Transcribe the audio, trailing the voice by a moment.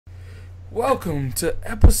Welcome to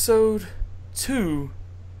episode 2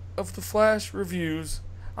 of the Flash Reviews.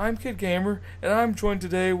 I'm Kid Gamer, and I'm joined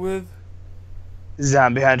today with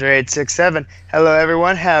Zombie Hunter 867. Hello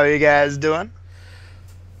everyone, how are you guys doing?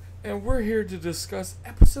 and we're here to discuss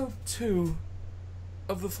episode 2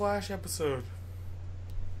 of the Flash episode.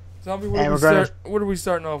 Zombie, And we're gonna what are we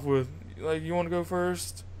starting off with? Like, you want to go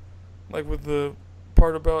first? Like with the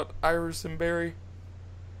part about Iris and Barry?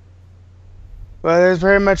 well, there's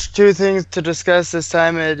very much two things to discuss this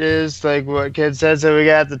time. It is like what Kid said, so we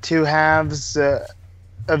got the two halves of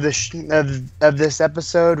of this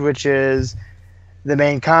episode, which is the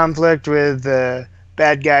main conflict with the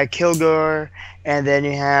bad guy Killgore, and then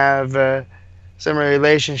you have some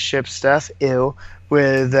relationship stuff,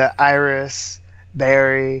 with Iris,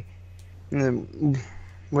 Barry,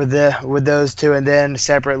 with those two, and then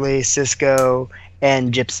separately Cisco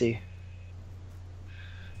and Gypsy.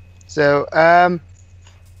 So,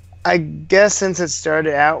 I guess since it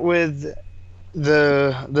started out with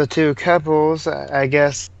the two couples, I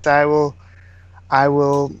guess I will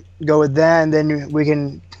go with that, and then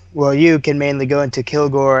you can mainly go into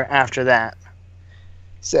Killgore after that.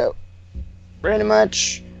 So, pretty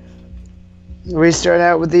much, we start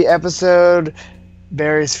out with the episode.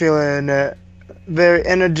 Barry's feeling very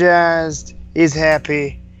energized. He's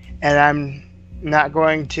happy, and not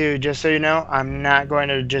going to, just so you know, I'm not going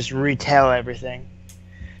to just retell everything.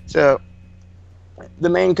 So, the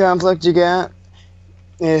main conflict you got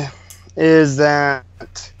is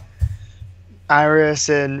that Iris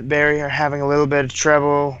and Barry are having a little bit of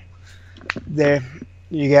trouble. You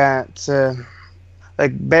got,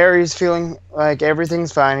 like, Barry's feeling like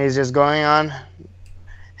everything's fine. He's just going on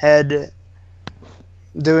head,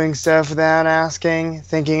 doing stuff without asking,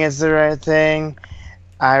 thinking it's the right thing.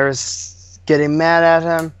 Iris getting mad at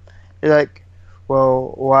him. You're like,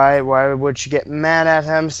 well, why would she get mad at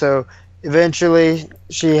him? So eventually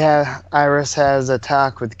Iris has a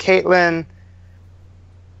talk with Caitlin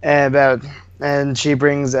and she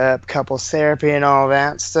brings up couples therapy and all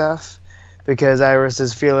that stuff because Iris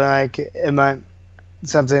is feeling like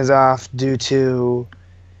something's off due to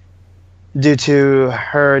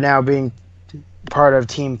her now being part of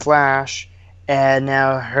Team Flash, and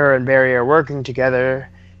now her and Barry are working together.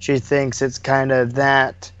 She thinks it's kind of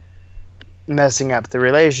that messing up the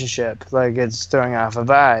relationship, like it's throwing off a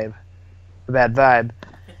bad vibe.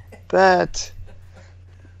 But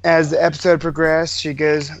as the episode progressed,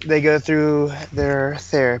 they go through their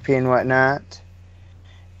therapy and whatnot.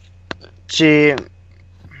 She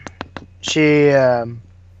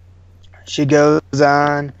goes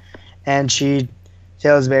on and she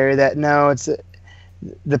tells Barry that no,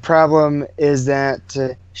 the problem is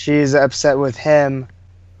that she's upset with him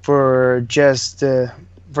for just getting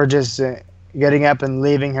up and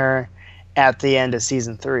leaving her at the end of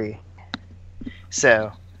season 3.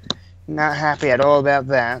 So, not happy at all about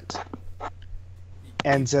that.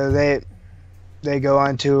 And so they go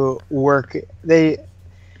on to work. They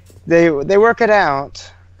work it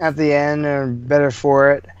out at the end, or better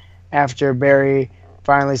for it, after Barry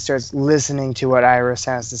finally starts listening to what Iris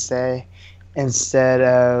has to say instead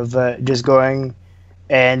of just going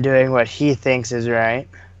and doing what he thinks is right.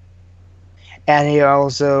 And he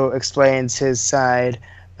also explains his side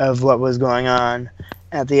of what was going on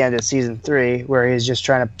at the end of season 3, where he's just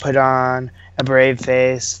trying to put on a brave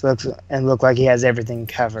face, look like he has everything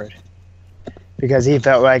covered. Because he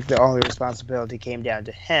felt like the only responsibility came down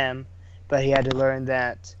to him, but he had to learn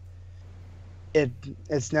that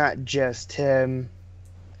it's not just him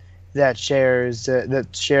that shares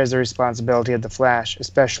the responsibility of the Flash,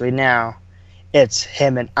 especially now. It's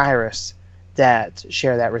him and Iris that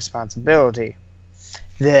share that responsibility.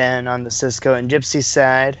 Then on the Cisco and Gypsy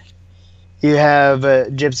side, you have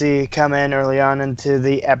Gypsy come in early on into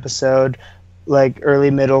the episode, like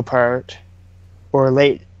early middle part, or a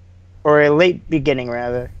late beginning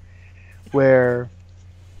rather, where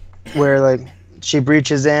like she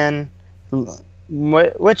breaches in,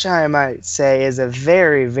 which I might say is a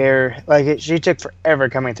very, very, she took forever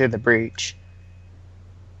coming through the breach.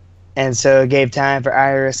 And so it gave time for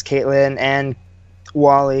Iris, Caitlin, and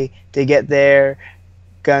Wally to get there,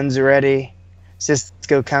 guns ready.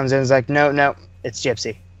 Cisco comes in and is like, no, it's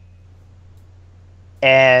Gypsy.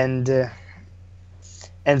 And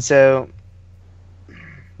so,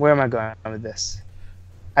 where am I going with this?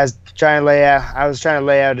 I was trying to lay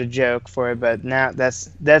out a joke for it, but now that's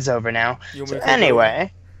over now. So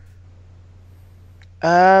anyway, You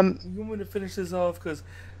want me to finish this off? Because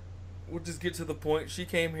we'll just get to the point. She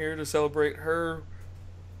came here to celebrate her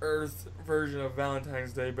Earth version of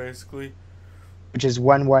Valentine's Day, basically. which is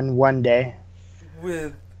 111 day.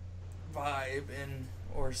 With vibe and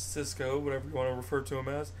or Cisco, whatever you want to refer to him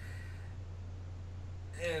as.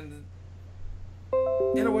 And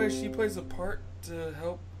in a way, she plays a part to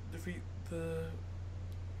help defeat the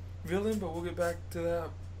villain, but we'll get back to that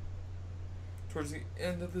towards the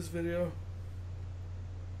end of this video.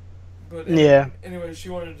 But anyway, she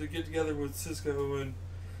wanted to get together with Cisco and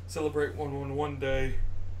celebrate 111 Day,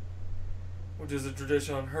 which is a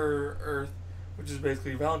tradition on her Earth, which is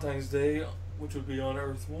basically Valentine's Day, which would be on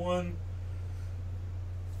Earth 1.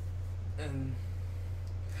 And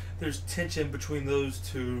there's tension between those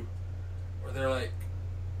two, where they're like,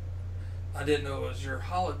 I didn't know it was your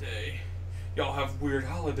holiday. Y'all have weird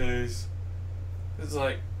holidays. It's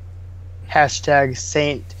like... Hashtag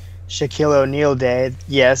Saint Shaquille O'Neal Day.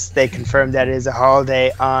 Yes, they confirmed that it is a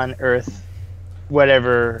holiday on Earth.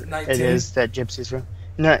 Whatever 19? It is that Gypsy's from.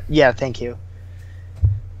 No, yeah, thank you.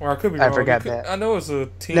 Or I could be wrong. I forgot that. I know it's a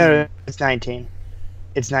teen. No, it's 19.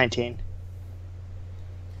 It's 19.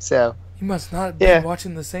 So... You must not have been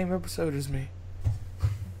watching the same episode as me.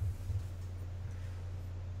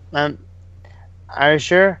 Are you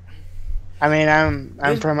sure? I mean,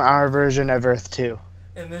 I'm from our version of Earth 2.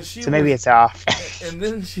 And then so maybe it's off. And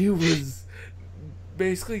then she was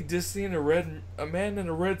basically dissing a man in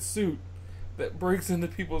a red suit that breaks into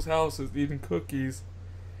people's houses eating cookies,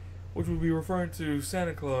 which would be referring to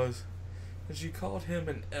Santa Claus. And she called him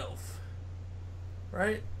an elf.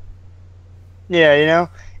 Right? Yeah,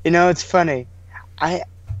 you know, it's funny. I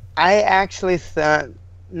actually thought,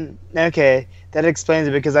 okay, that explains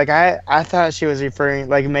it, because like I thought she was referring,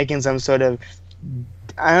 like, making some sort of,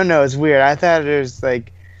 I don't know, it's weird. I thought it was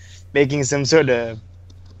like making some sort of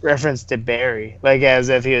reference to Barry, like as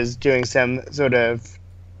if he was doing some sort of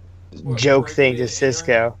joke thing to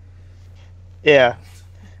Cisco. Yeah,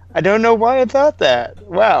 I don't know why I thought that.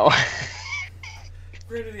 Wow.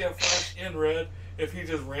 Granted, he had Flash in red. If he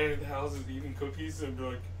just ran into houses eating cookies, and be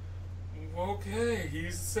like, okay,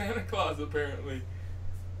 he's Santa Claus apparently.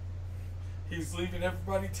 He's leaving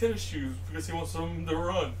everybody tennis shoes because he wants them to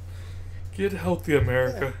run. Get healthy,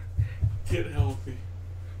 America. Get healthy.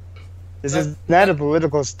 This is not a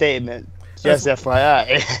political statement, just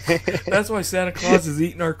FYI. That's why Santa Claus is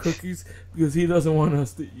eating our cookies, because he doesn't want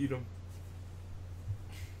us to eat them.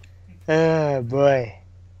 Oh, boy.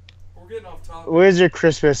 We're getting off topic. Where's your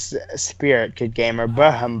Christmas spirit, kid gamer?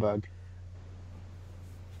 Bah humbug.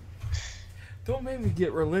 Don't make me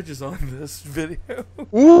get religious on this video.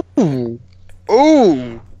 Ooh.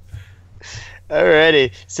 Ooh.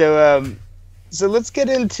 Alrighty. So let's get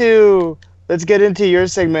into your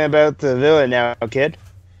segment about the villain now, kid.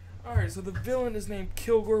 Alright, so the villain is named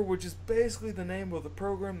Killgore, which is basically the name of the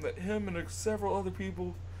program that him and several other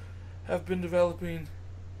people have been developing.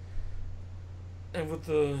 And with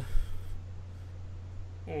the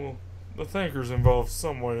Thinker's involved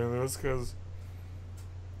some way in this, because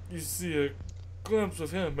you see a glimpse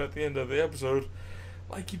of him at the end of the episode,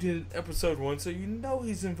 like you did in episode 1, so you know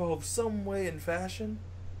he's involved some way in fashion.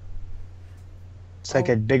 It's like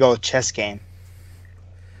a big old chess game.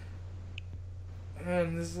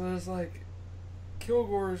 And this is like,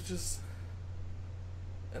 Killgore is just,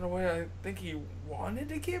 in a way, I think he wanted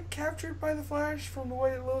to get captured by the Flash from the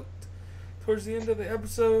way it looked towards the end of the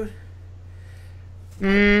episode.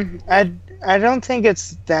 I don't think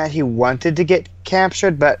it's that he wanted to get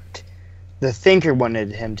captured, but the Thinker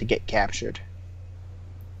wanted him to get captured.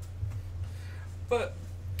 But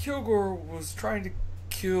Killgore was trying to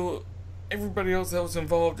kill everybody else that was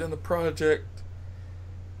involved in the project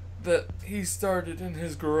that he started in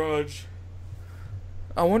his garage.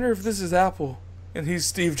 I wonder if this is Apple and he's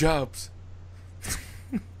Steve Jobs.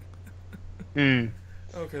 Okay,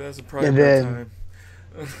 that's a private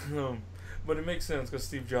time. But it makes sense because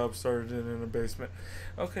Steve Jobs started it in a basement.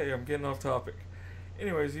 Okay, I'm getting off topic.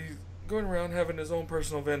 Anyways, he's going around having his own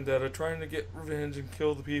personal vendetta, trying to get revenge and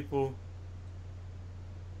kill the people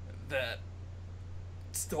that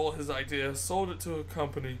stole his idea, sold it to a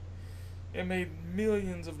company, and made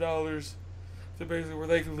millions of dollars to basically where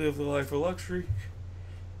they could live the life of luxury.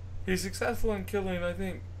 He's successful in killing, I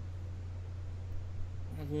think,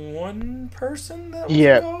 one person that was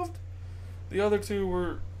involved. The other two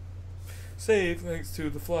were saved thanks to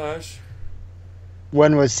the Flash.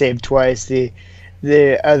 One was saved twice.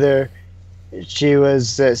 The other, she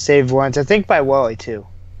was saved once. I think by Wally too.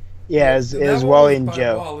 Yeah, it was Wally and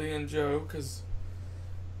Joe. Wally and Joe, because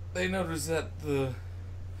they noticed that the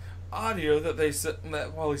audio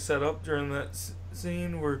that Wally set up during that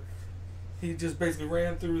scene where he just basically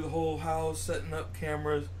ran through the whole house setting up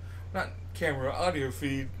cameras, not camera, audio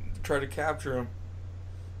feed to try to capture him.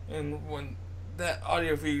 And when that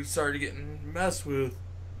audio feed started getting messed with,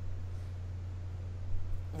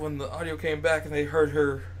 when the audio came back and they heard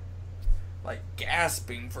her like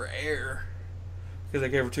gasping for air because they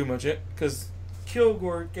gave her too much because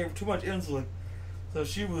Killgore gave her too much insulin, so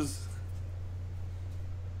she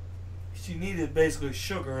needed basically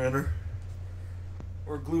sugar in her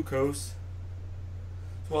or glucose.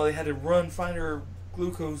 So while they had to find her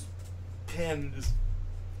glucose pen and just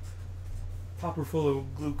pop her full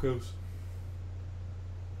of glucose.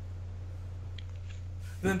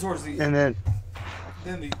 Then towards the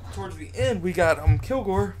end, we got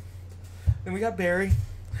Killgore. Then we got Barry.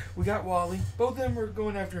 We got Wally. Both of them were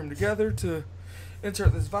going after him together to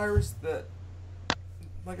insert this virus that,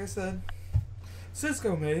 like I said,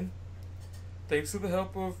 Cisco made. Thanks to the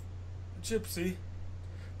help of Gypsy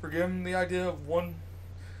for giving the idea of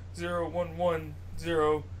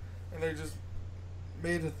 10110, and they just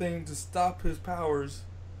made a thing to stop his powers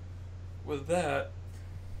with that.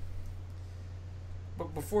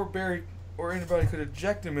 But before Barry or anybody could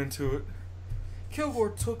eject him into it,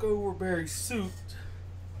 Killgore took over Barry's suit,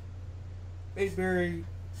 made Barry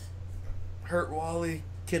hurt Wally,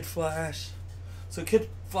 Kid Flash. So Kid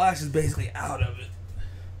Flash is basically out of it.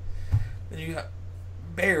 Then you got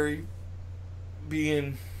Barry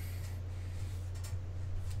being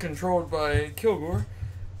controlled by Killgore.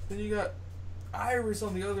 Then you got Iris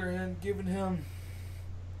on the other hand giving him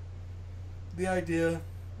the idea,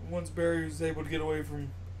 once Barry is able to get away from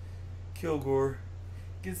Killgore,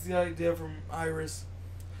 gets the idea from Iris,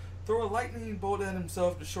 throw a lightning bolt at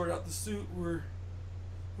himself to short out the suit where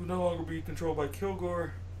will no longer be controlled by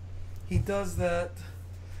Killgore. He does that.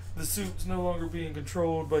 The suit's no longer being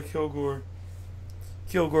controlled by Killgore.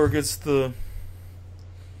 Killgore gets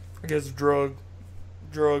drugged.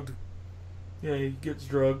 Yeah, he gets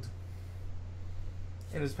drugged.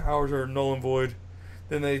 And his powers are null and void.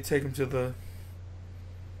 Then they take him to the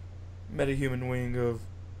metahuman wing of,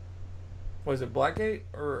 what is it, Blackgate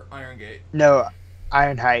or Iron Gate? No,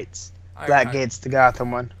 Iron Heights. Blackgate's the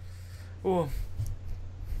Gotham one. Well,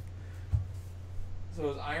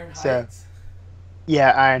 so it's Iron Heights?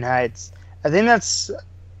 Yeah, Iron Heights. I think that's...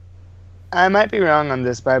 I might be wrong on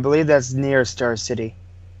this, but I believe that's near Star City.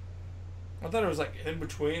 I thought it was like in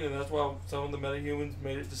between, and that's why some of the metahumans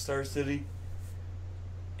made it to Star City.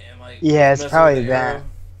 And like, yeah, it's probably that. Arrow.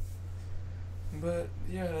 But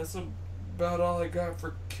yeah, that's about all I got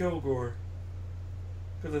for Killgore.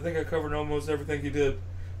 Because I think I covered almost everything he did.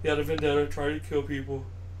 He had a vendetta, tried to kill people.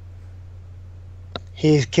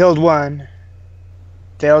 He killed one.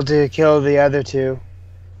 Failed to kill the other two.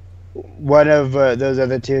 One of those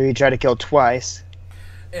other two he tried to kill twice.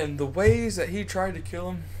 And the ways that he tried to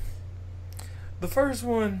kill him. The first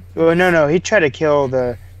one. Well, no, he tried to kill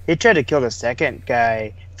the second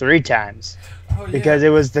guy 3 times. Oh, yeah. Because it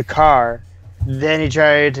was the car. Then he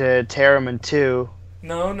tried to tear him in 2.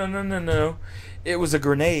 No. It was a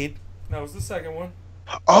grenade. That was the second one.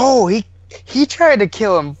 Oh, he tried to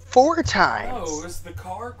kill him 4 times. No, it's the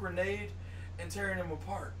car, grenade, and tearing him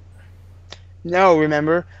apart. No,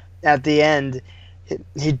 remember at the end,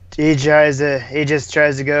 he tries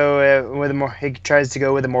to go with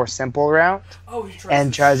a more simple route. Oh, he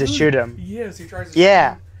tries to shoot him. Yes, he tries to shoot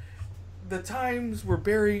him. The times where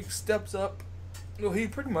Barry steps up, well, he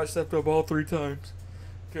pretty much stepped up all 3 times.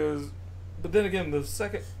 But then again, the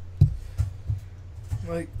second,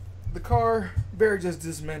 like, the car, Barry just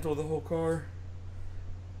dismantled the whole car.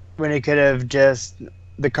 When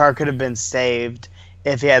the car could have been saved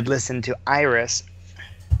if he had listened to Iris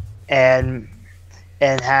and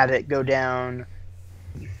had it go down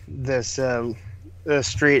this the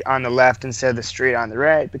street on the left instead of the street on the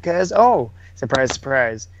right, because, oh, surprise,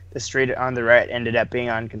 surprise, the street on the right ended up being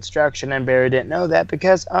on construction, and Barry didn't know that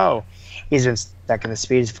because, oh, he's been stuck in the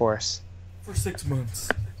Speed Force. For 6 months.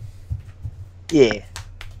 Yeah.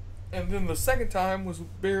 And then the second time was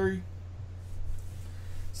Barry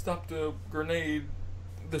stopped a grenade,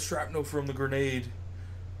 the shrapnel from the grenade,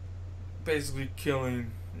 basically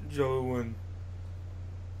killing Joe and...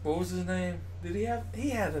 What was his name? He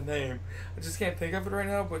had a name. I just can't think of it right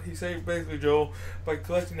now, but he saved basically Joel by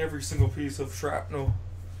collecting every single piece of shrapnel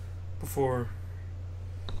before...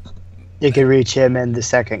 You could reach him and the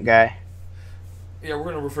second guy. Yeah, we're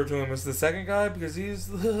going to refer to him as the second guy because he's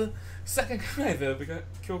the second guy that the guy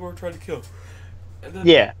Killgore tried to kill. And then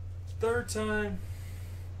the third time,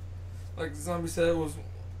 like the zombie said, was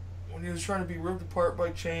when he was trying to be ripped apart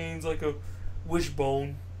by chains like a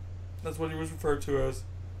wishbone. That's what he was referred to as.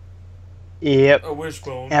 Yep. A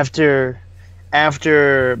wishbone. After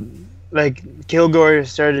like Killgore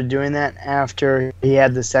started doing that after he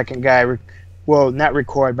had the second guy, well, not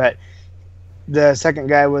record, but the second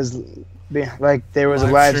guy was like there was a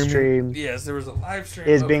live stream. Yes, there was a live stream.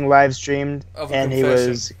 Is being live streamed, of a and confession. he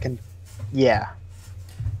was, yeah.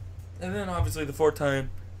 And then obviously the fourth time,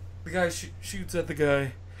 the guy shoots at the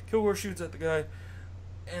guy. Killgore shoots at the guy,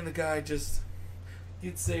 and the guy just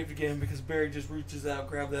gets saved again because Barry just reaches out,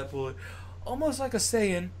 grabs that bullet, almost like a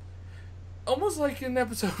Saiyan, almost like in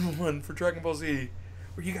episode 1 for Dragon Ball Z,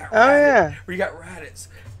 where you got Raditz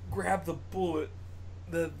grab the bullet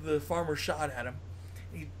the farmer shot at him,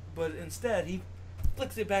 but instead he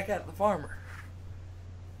flicks it back at the farmer.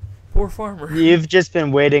 Poor farmer. You've just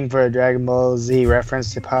been waiting for a Dragon Ball Z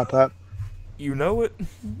reference to pop up. You know it.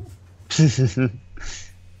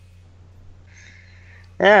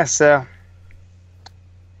 Yeah, so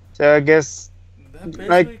I guess that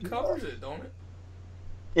basically covers it, don't it?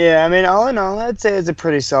 Yeah, I mean, all in all, I'd say it's a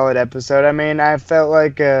pretty solid episode. I mean, I felt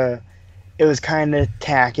like it was kind of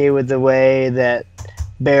tacky with the way that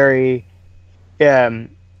Barry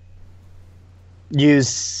used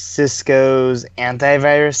Cisco's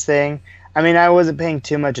antivirus thing. I mean, I wasn't paying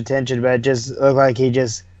too much attention, but it just looked like he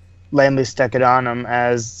just lamely stuck it on him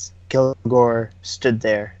as Killgore stood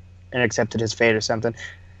there and accepted his fate or something.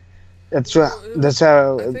 That's how.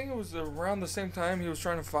 I think it was around the same time he was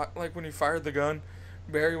trying to like when he fired the gun,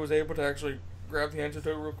 Barry was able to actually grab the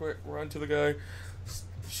antidote real quick, run to the guy,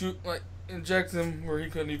 shoot, like inject him where he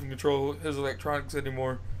couldn't even control his electronics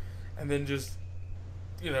anymore, and then just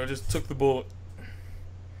took the bullet.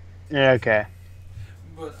 Yeah, okay.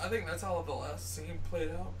 But I think that's how the last scene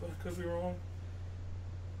played out, but I could be wrong.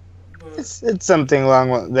 But it's something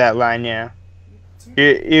along that line, yeah.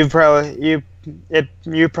 You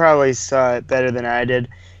probably saw it better than I did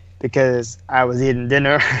because I was eating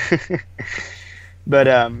dinner. But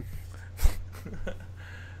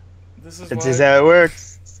this is just how it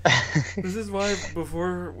works. This is why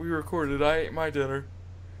before we recorded, I ate my dinner,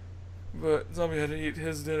 but Zombie had to eat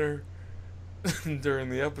his dinner during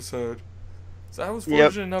the episode. So I was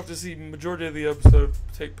fortunate enough to see majority of the episode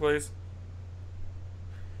take place.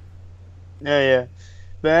 Yeah.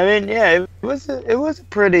 But I mean, yeah, it was a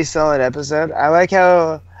pretty solid episode. I like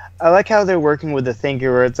how they're working with the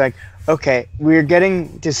thinker, where it's like, okay, we're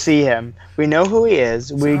getting to see him. We know who he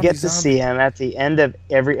is. We get to see him at the end of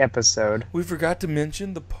every episode. We forgot to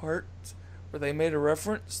mention the part where they made a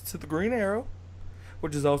reference to the Green Arrow,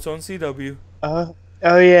 which is also on CW. Oh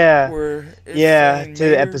yeah. Where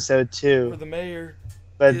to episode 2. Where the mayor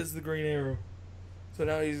is the Green Arrow. So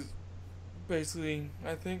now he's basically,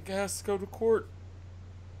 I think, has to go to court.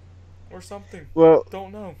 Or something. Well,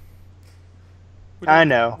 don't know. I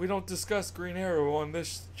know. We don't discuss Green Arrow on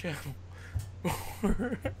this channel.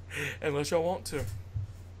 Unless y'all want to.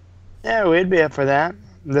 Yeah, we'd be up for that.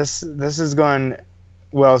 This is going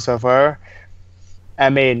well so far. I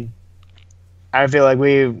mean, I feel like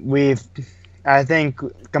I think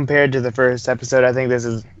compared to the first episode, I think this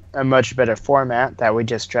is a much better format that we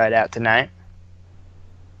just tried out tonight.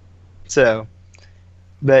 So,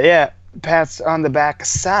 but yeah, pats on the back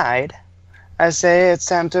side, I say it's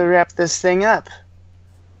time to wrap this thing up.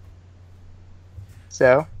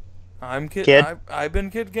 So, I'm Kid. I've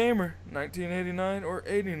been Kid Gamer, 1989 or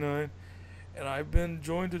 89, and I've been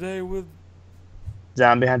joined today with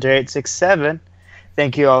Zombie Hunter 867.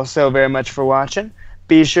 Thank you all so very much for watching.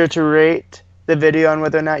 Be sure to rate the video on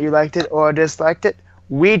whether or not you liked it or disliked it.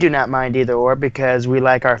 We do not mind either or because we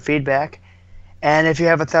like our feedback. And if you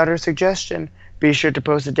have a thought or suggestion, be sure to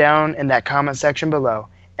post it down in that comment section below.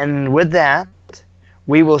 And with that,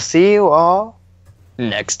 we will see you all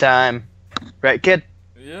next time. Right, kid?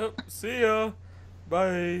 Yep. See ya.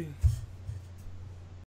 Bye.